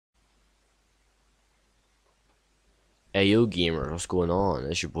Hey yo gamer, what's going on?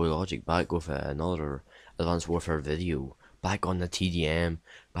 It's your boy Logic back with another Advanced Warfare video. Back on the TDM,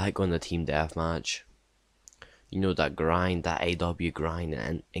 back on the team deathmatch. You know that grind, that AW grind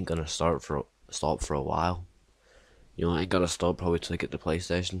ain't gonna stop for a while. You know, it gotta stop probably till I get the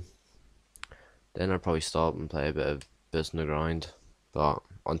PlayStation. Then I'll probably stop and play a bit of Bits in the Grind. But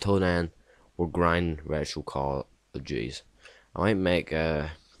until then, we're grinding retro Call of Duties. I might make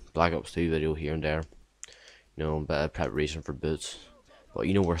a Black Ops 2 video here and there. You know, a bit of preparation for boots. But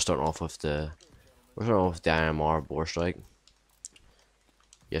you know, we're starting off with the IMR bore strike.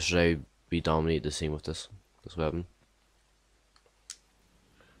 Yesterday we dominated the scene with this weapon.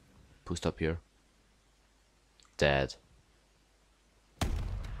 Post up here. Dead.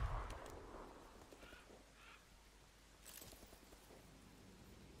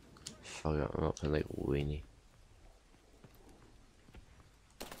 Fuck it, I'm up in like a weenie.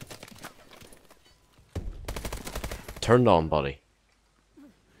 Turned on, buddy.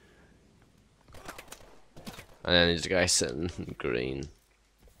 And then there's a guy sitting in green.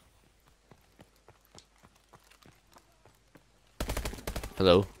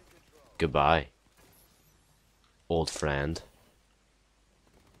 Hello. Goodbye. Old friend.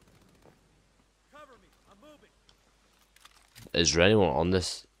 Is there anyone on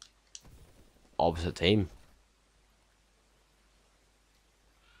this opposite team?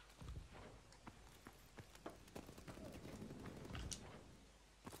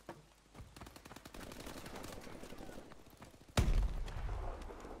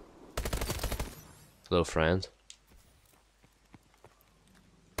 Hello, friend.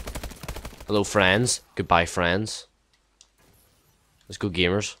 Hello, friends. Goodbye, friends. Let's go,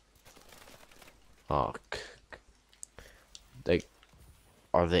 gamers. Oh, like,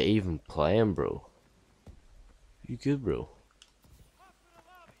 are they even playing, bro? You good, bro?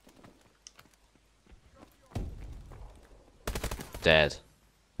 Dead.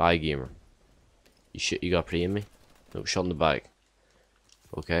 Bye, gamer. You got pre in me? No, shot in the back.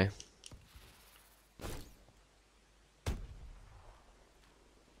 Okay.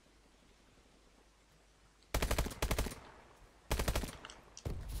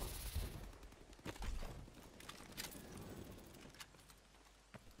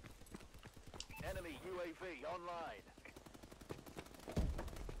 Enemy UAV online.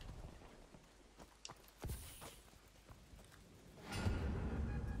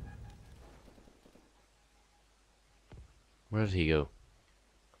 Where did he go?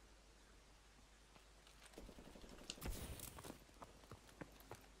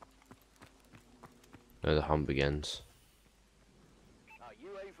 Now the hunt begins. Our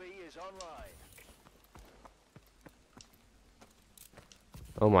UAV is online.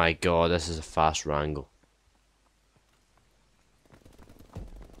 Oh my god, this is a fast wrangle.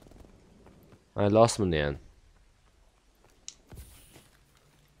 I lost him in the end.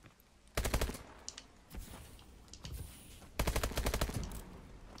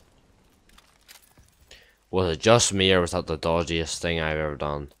 Was it just me, or was that the dodgiest thing I've ever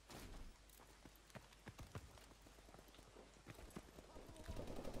done?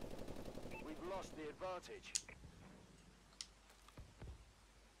 We've lost the advantage.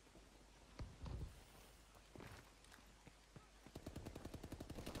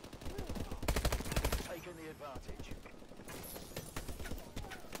 Taken the advantage.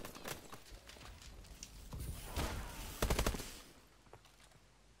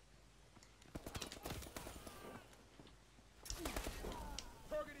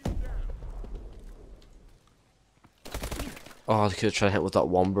 Oh, I could try to hit with that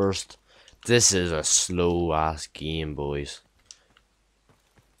one burst. This is a slow ass game, boys.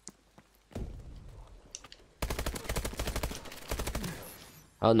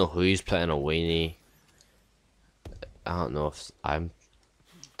 I don't know who he's playing a weenie. I don't know if I'm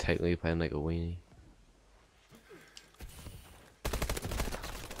technically playing like a weenie.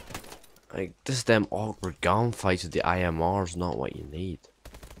 Like, this damn awkward gunfights with the IMR is not what you need.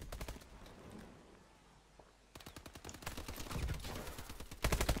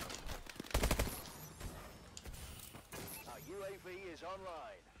 Our UAV is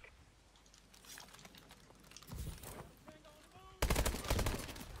online.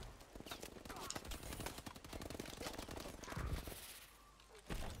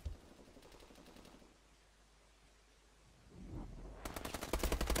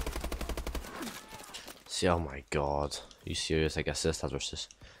 See, oh my god. You serious? Like, assist after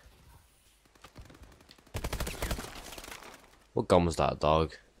assist. What gun was that,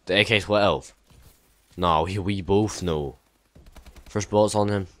 dog? The AK-12? No, we both know. First bullets on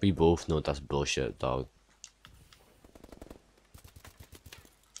him, we both know that's bullshit, dog.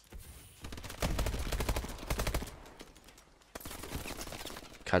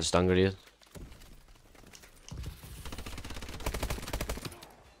 Catch stun grenade.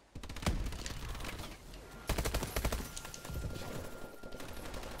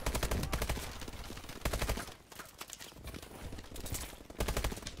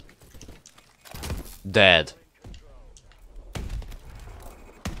 Dead.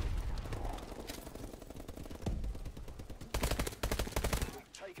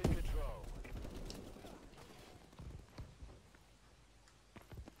 Taken control.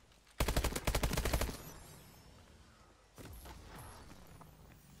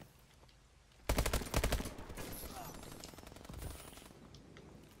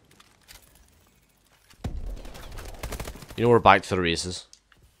 You know we're back to the races.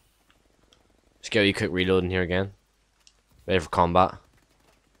 Let's get a quick reload in here again. Ready for combat.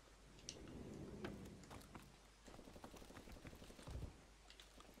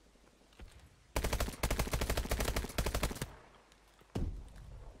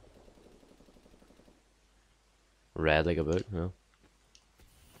 Red like a boot, no.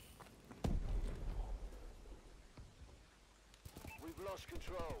 We've lost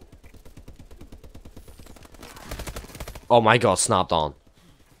control. Oh my god, snapped on.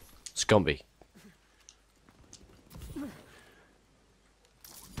 Scumpy.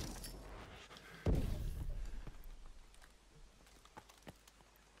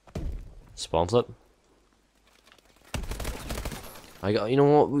 Spawn flip. I got, you know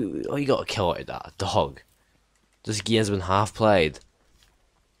what? Oh, you gotta kill it, that dog. This game's been half played.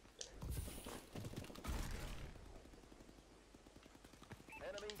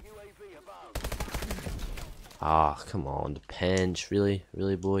 Enemy UAV above. Ah, come on, the pinch, really,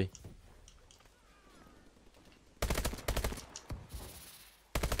 really, boy.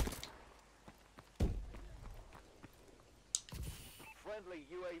 Friendly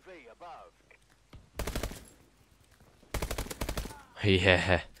UAV above.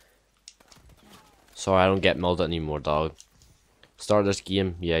 Yeah. Sorry, I don't get melted anymore, dog. Start this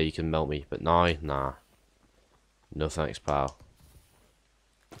game, yeah, you can melt me, but now, nah. No thanks, pal.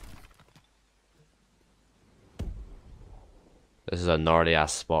 This is a gnarly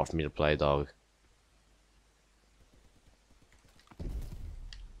ass spot for me to play, dog.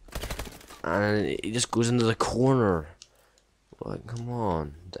 And it just goes into the corner. Like, come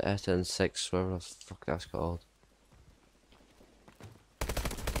on. The SN6, whatever the fuck that's called.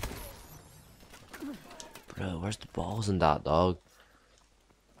 Bro, where's the balls in that, dog?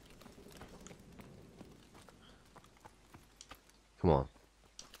 Come on.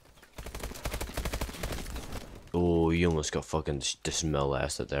 Oh, you almost got fucking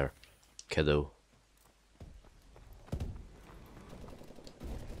dismolested there, kiddo.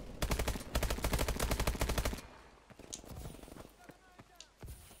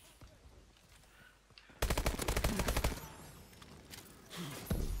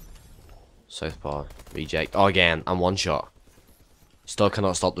 Southpaw, reject. Oh, again, I'm one shot. Still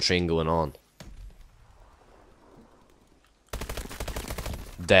cannot stop the train going on.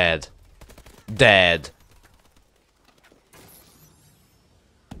 Dead. Dead.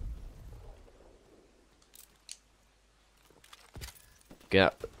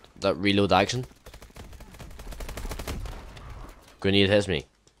 Get that reload action. Grenade hits me.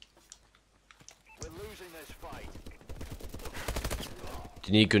 We're losing this fight. Do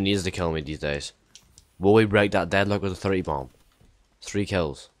you need grenades to kill me these days? Will we break that deadlock with a 30 bomb? 3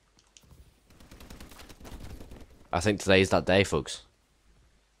 kills. I think today's that day, folks.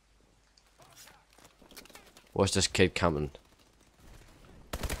 Watch this kid camping.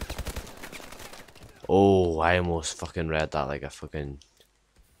 Oh, I almost fucking read that like a fucking...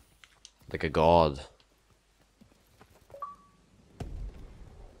 like a god.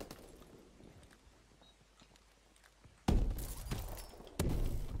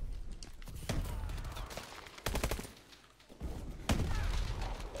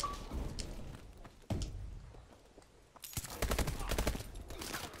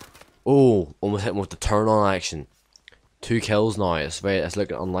 Oh, almost hit him with the turn on action. 2 kills now, it's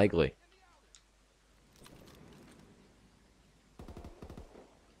looking unlikely.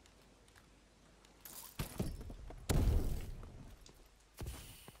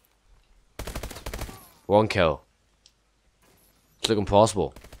 One kill. It's looking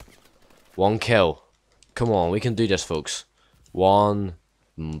possible. 1 kill. Come on, we can do this, folks. 1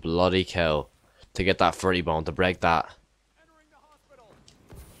 bloody kill to get that 30 bomb, to break that.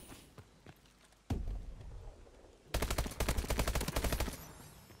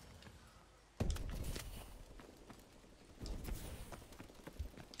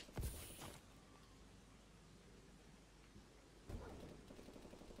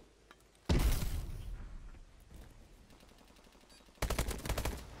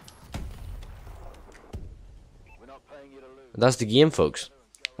 paying you to lose. And that's the game, folks.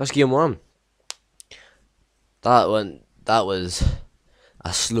 That's game one. That was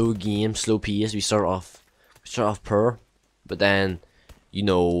a slow game, slow pace. We start off poor, but then you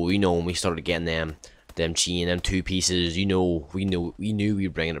know when we started getting them chain, them two pieces. We knew we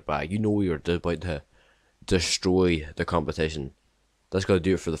were bringing it back. We were about to destroy the competition. That's gotta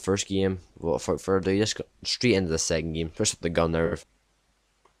do it for the first game. Without further ado, just go straight into the second game. First with the gun nerve.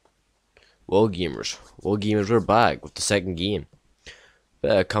 Well gamers, we're back with the second game.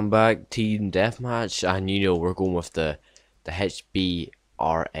 Comeback team deathmatch, and we're going with the HBRa3.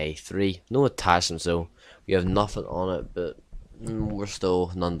 No attachments though. We have nothing on it, but we're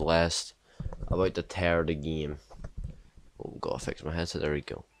still nonetheless about to tear the game. Oh, gotta fix my headset. There we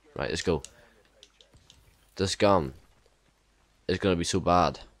go. Right, let's go. This gun is gonna be so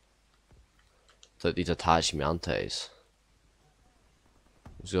bad that these attachmentos.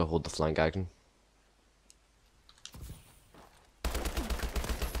 I'm just gonna hold the flank action.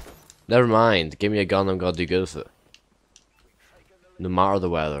 Never mind. Give me a gun. I'm gonna do good with it, no matter the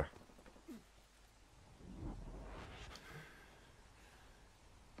weather.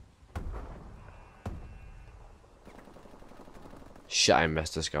 Shit, I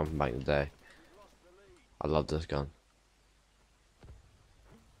missed this gun from back in the day. I love this gun.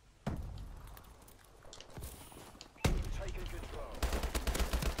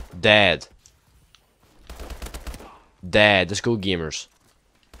 Dead. Let's go, gamers.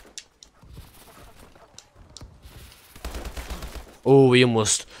 Oh, we're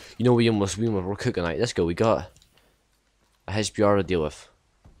cooking out. Let's go. We got a HBR to deal with,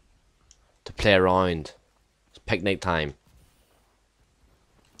 to play around. It's picnic time.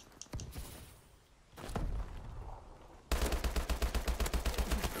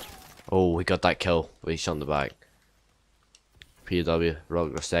 Oh, we got that kill. We shot in the back. PW,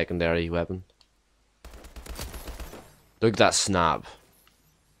 regular secondary weapon. Look at that snap.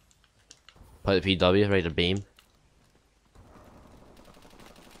 Put the PW, ready to beam.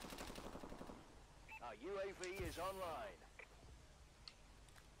 Our UAV is online.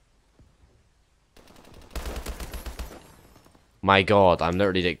 My god, I'm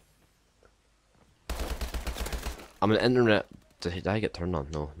literally like... I'm an internet... Did I get turned on?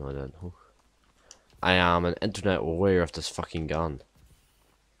 No, I didn't. Oh. I am an internet warrior of this fucking gun.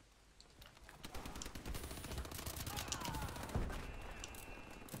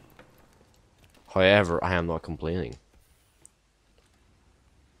 However, I am not complaining.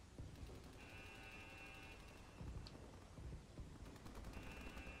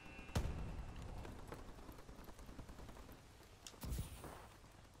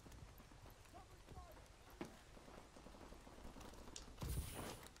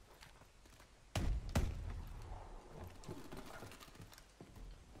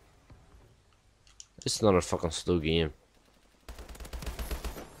 It's another fucking slow game.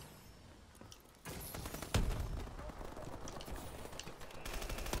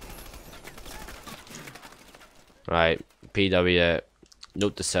 Right, PW,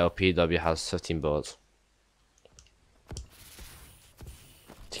 note to self, PW has 15 bullets.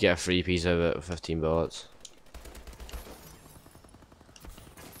 To get a free piece of it with 15 bullets.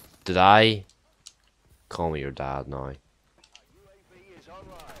 Did I? Call me your dad now. UAV is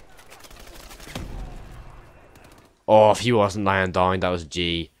online. Oh, if he wasn't lying down, that was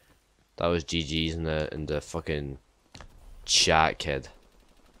G. That was GG's in the fucking chat, kid.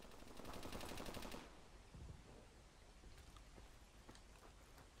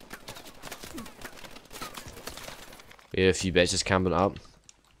 We have a few bitches camping up.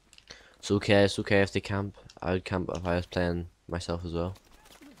 It's okay if they camp. I would camp if I was playing myself as well.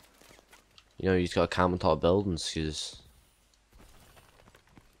 You just gotta camp on top of buildings, because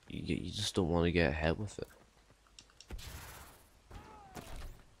you just don't want to get ahead with it.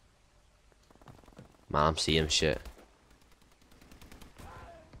 Man, I'm seeing shit.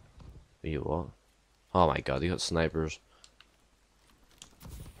 You what? Oh my god, they got snipers.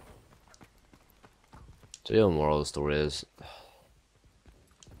 The real moral of the story is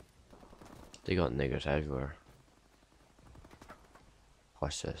they got niggers everywhere.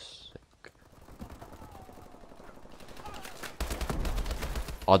 Watch this.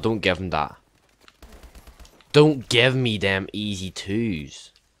 Oh, don't give him that. Don't give me them easy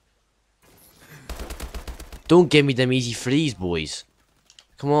twos. Don't give me them easy threes, boys.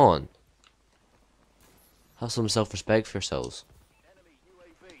 Come on. Have some self-respect for yourselves. Enemy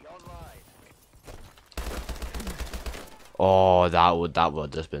UAV online. Oh, that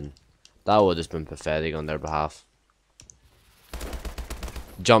would just been pathetic on their behalf.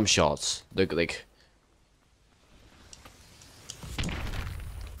 Jump shots. Look like.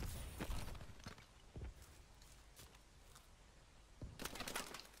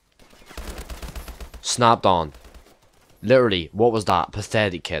 Snapped on. Literally, what was that?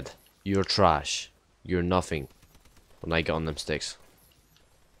 Pathetic kid. You're trash. You're nothing. When I get on them sticks.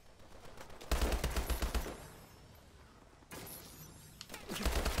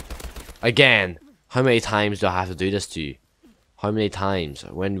 Again. How many times do I have to do this to you? How many times?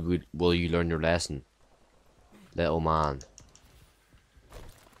 When will you learn your lesson? Little man.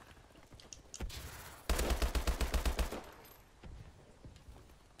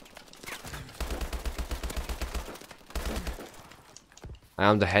 I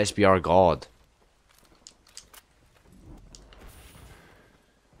am the HBR god.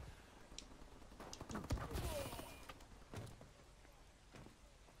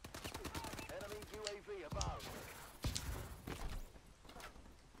 Enemy UAV above.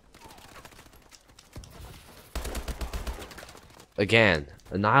 Again,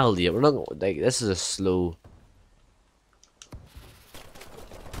 annihilate. We're not like this is a slow.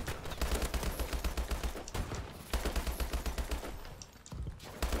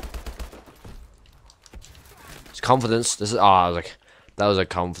 It's confidence. This is like that was a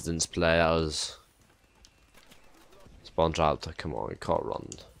confidence play. That was spawn trapped. Come on, we can't run.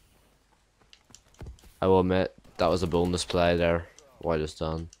 I will admit that was a bonus play there. What I just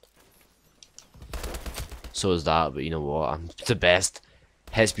done. So is that, but you know what? I'm the best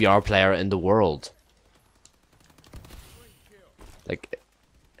HBR player in the world. Like.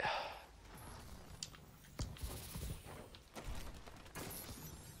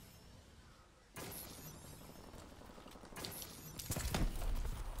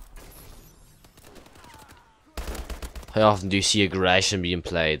 How often do you see aggression being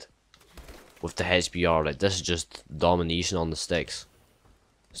played with the HBR? Like, this is just domination on the sticks.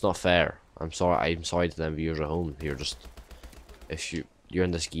 It's not fair. I'm sorry to them viewers at home. You're just, if you're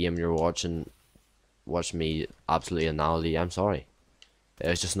in this game, you're watching me absolutely annihilate. I'm sorry.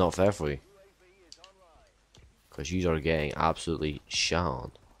 It's just not fair for you. Because you are getting absolutely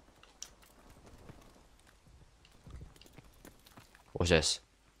shot. What's this?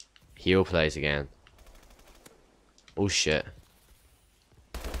 Hero plays again. Oh shit.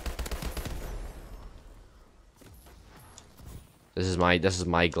 This is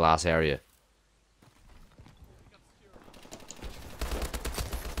my glass area.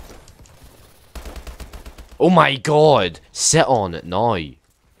 Oh my god! Sit on it now.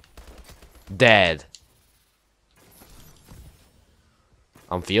 Dead.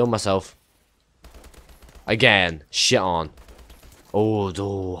 I'm feeling myself. Again. Shit on. Oh,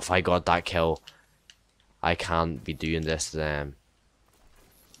 no. If I got that kill, I can't be doing this to them.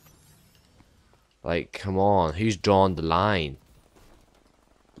 Like, come on. Who's drawn the line?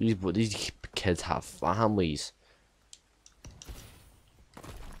 These kids have families.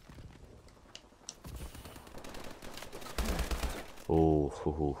 Oh,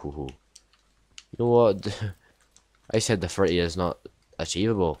 ho, ho, ho, ho. You know what? I said the 30 is not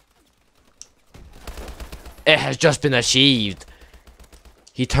achievable. It has just been achieved.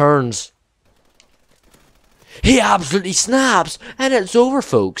 He turns. He absolutely snaps. And it's over,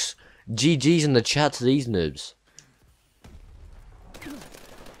 folks. GG's in the chat to these noobs.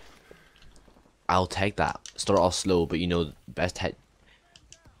 I'll take that. Start off slow, but you know, best hit.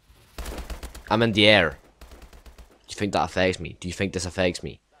 I'm in the air. Do you think that affects me? Do you think this affects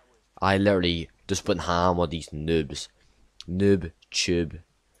me? I literally just put ham on these noobs. Noob tube.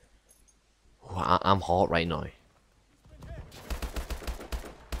 Oh, I'm hot right now.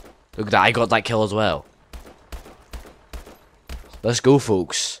 Look at that, I got that kill as well. Let's go,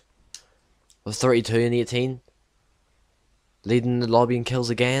 folks. With 32 and 18. Leading the lobby in kills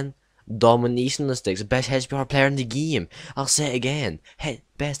again. Domination the sticks. Best HBR player in the game. I'll say it again.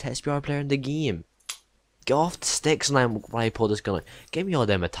 Best HBR player in the game. Get off the sticks when I pull this gun out. Give me all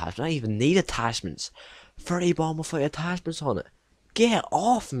them attachments. I don't even need attachments. 30 bomb without attachments on it. Get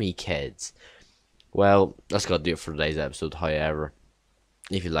off me, kids. Well, that's gotta do it for today's episode. However,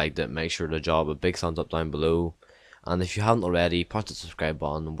 if you liked it, make sure to drop a big thumbs up down below. And if you haven't already, press the subscribe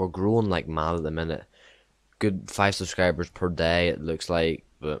button. We're growing like mad at the minute. Good 5 subscribers per day, it looks like.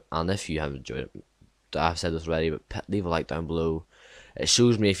 And if you have enjoyed it, I've said this already, but leave a like down below. It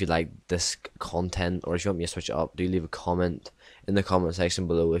shows me if you like this content, or if you want me to switch it up, do leave a comment in the comment section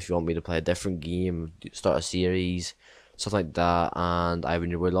below if you want me to play a different game, start a series, stuff like that. And I've been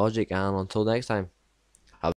your boy Logic, and until next time.